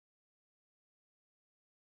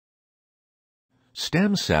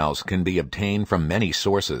Stem cells can be obtained from many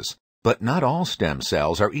sources, but not all stem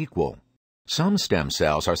cells are equal. Some stem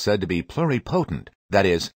cells are said to be pluripotent, that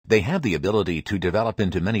is, they have the ability to develop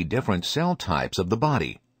into many different cell types of the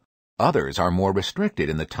body. Others are more restricted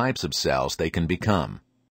in the types of cells they can become.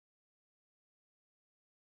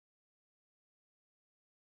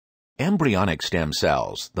 Embryonic stem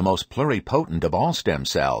cells, the most pluripotent of all stem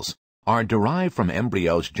cells, are derived from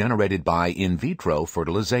embryos generated by in vitro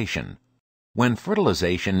fertilization. When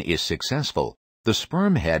fertilization is successful, the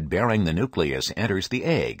sperm head bearing the nucleus enters the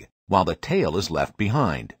egg, while the tail is left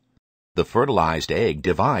behind. The fertilized egg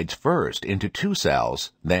divides first into 2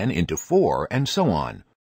 cells, then into 4, and so on.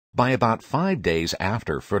 By about 5 days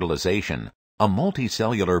after fertilization, a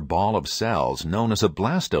multicellular ball of cells known as a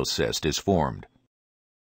blastocyst is formed.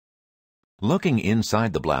 Looking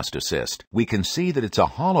inside the blastocyst, we can see that it's a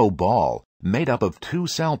hollow ball made up of 2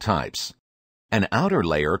 cell types. An outer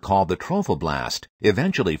layer called the trophoblast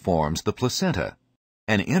eventually forms the placenta.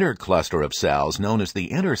 An inner cluster of cells known as the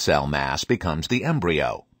inner cell mass becomes the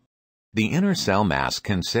embryo. The inner cell mass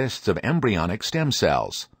consists of embryonic stem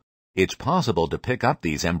cells. It's possible to pick up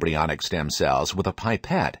these embryonic stem cells with a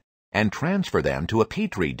pipette and transfer them to a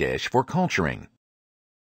petri dish for culturing.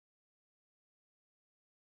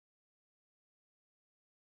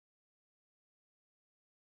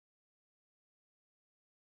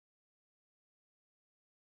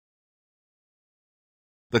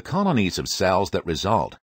 The colonies of cells that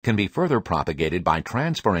result can be further propagated by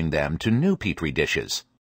transferring them to new petri dishes.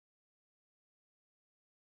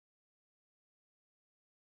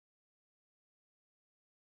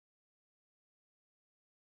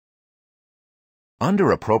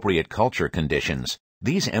 Under appropriate culture conditions,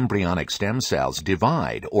 these embryonic stem cells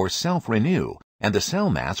divide or self-renew, and the cell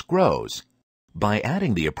mass grows. By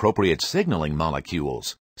adding the appropriate signaling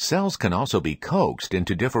molecules, cells can also be coaxed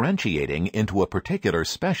into differentiating into a particular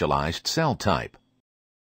specialized cell type.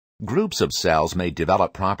 Groups of cells may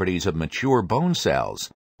develop properties of mature bone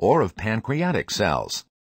cells or of pancreatic cells.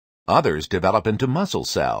 Others develop into muscle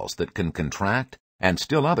cells that can contract, and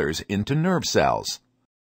still others into nerve cells.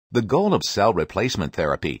 The goal of cell replacement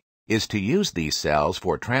therapy is to use these cells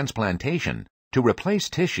for transplantation to replace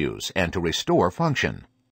tissues and to restore function.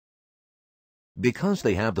 Because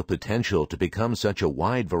they have the potential to become such a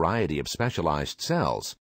wide variety of specialized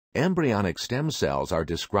cells, embryonic stem cells are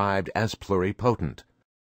described as pluripotent.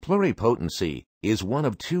 Pluripotency is one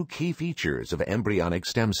of 2 key features of embryonic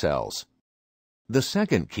stem cells. The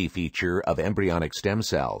second key feature of embryonic stem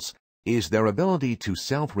cells is their ability to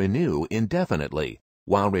self-renew indefinitely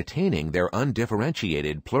while retaining their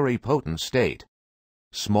undifferentiated pluripotent state.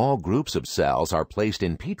 Small groups of cells are placed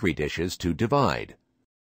in petri dishes to divide.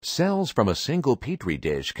 Cells from a single petri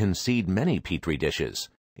dish can seed many petri dishes.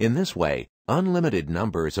 In this way, unlimited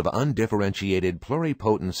numbers of undifferentiated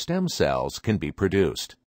pluripotent stem cells can be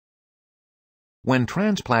produced. When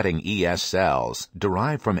transplanting ES cells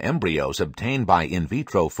derived from embryos obtained by in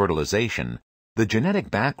vitro fertilization, the genetic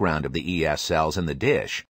background of the ES cells in the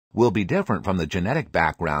dish will be different from the genetic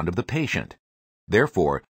background of the patient.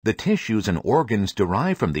 Therefore, the tissues and organs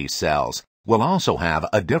derived from these cells will also have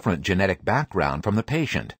a different genetic background from the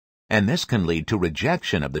patient, and this can lead to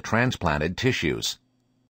rejection of the transplanted tissues.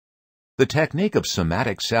 The technique of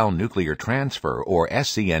somatic cell nuclear transfer, or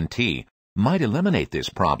SCNT, might eliminate this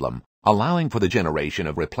problem, allowing for the generation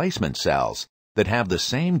of replacement cells that have the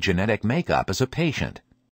same genetic makeup as a patient.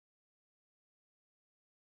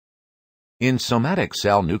 In somatic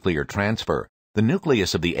cell nuclear transfer, the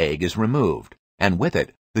nucleus of the egg is removed, and with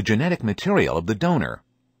it, the genetic material of the donor.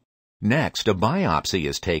 Next, a biopsy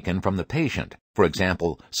is taken from the patient, for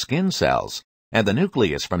example, skin cells, and the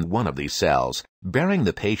nucleus from one of these cells, bearing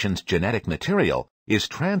the patient's genetic material, is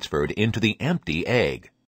transferred into the empty egg.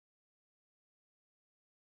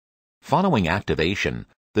 Following activation,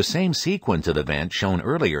 the same sequence of events shown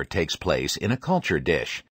earlier takes place in a culture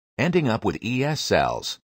dish, ending up with ES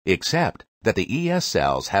cells, except that the ES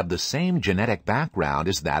cells have the same genetic background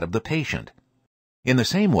as that of the patient. In the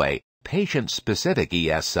same way, patient-specific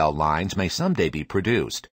ES cell lines may someday be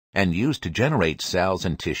produced and used to generate cells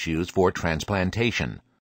and tissues for transplantation.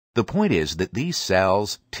 The point is that these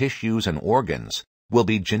cells, tissues, and organs will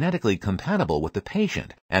be genetically compatible with the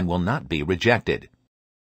patient and will not be rejected.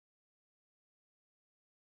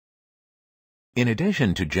 In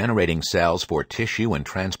addition to generating cells for tissue and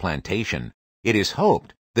transplantation, it is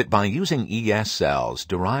hoped that by using ES cells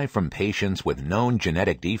derived from patients with known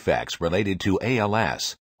genetic defects related to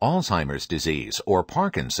ALS, Alzheimer's disease, or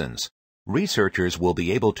Parkinson's, researchers will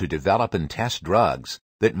be able to develop and test drugs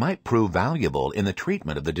that might prove valuable in the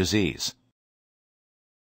treatment of the disease.